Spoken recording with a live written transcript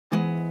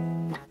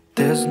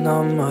There's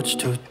not much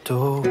to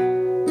do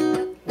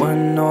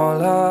when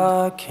all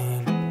I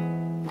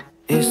can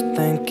is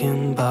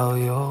thinking about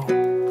you.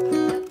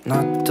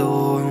 Not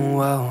doing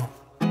well,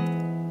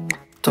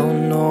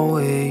 don't know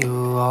where you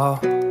are,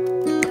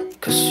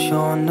 'cause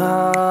you're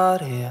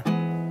not here.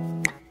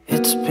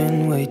 It's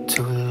been way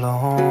too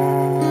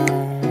long.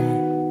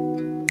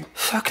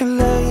 If I could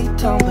lay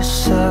down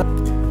beside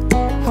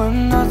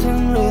when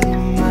nothing really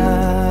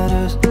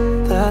matters,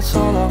 that's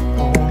all I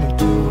wanna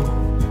do.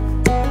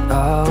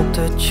 I hope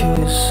that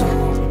you're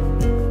soon.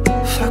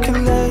 If I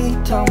could lay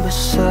down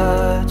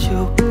beside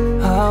you,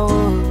 I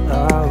would,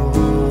 I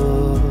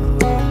would,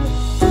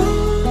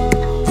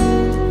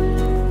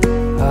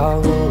 I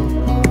would,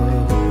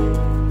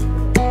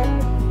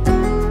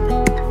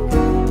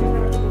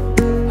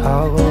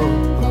 I would.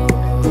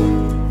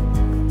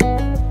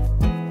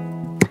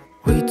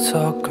 We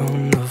talk on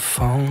the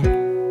phone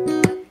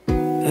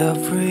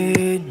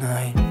every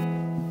night.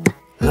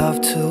 Love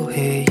to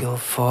hear your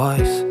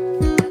voice.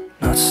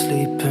 Not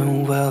sleeping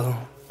well,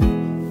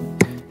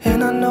 and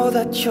I know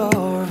that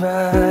you're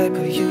right,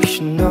 but you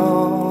should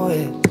know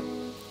it.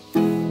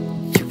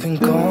 You've been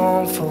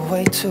gone for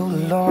way too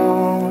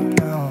long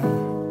now.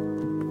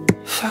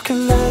 If I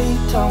could lay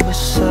down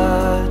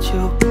beside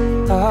you,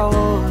 I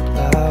would,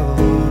 I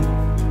would.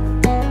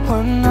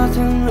 When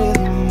nothing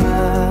really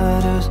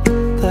matters,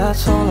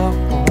 that's all I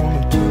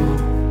wanna do.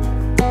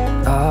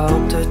 I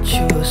hope that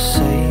you're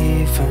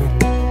safe and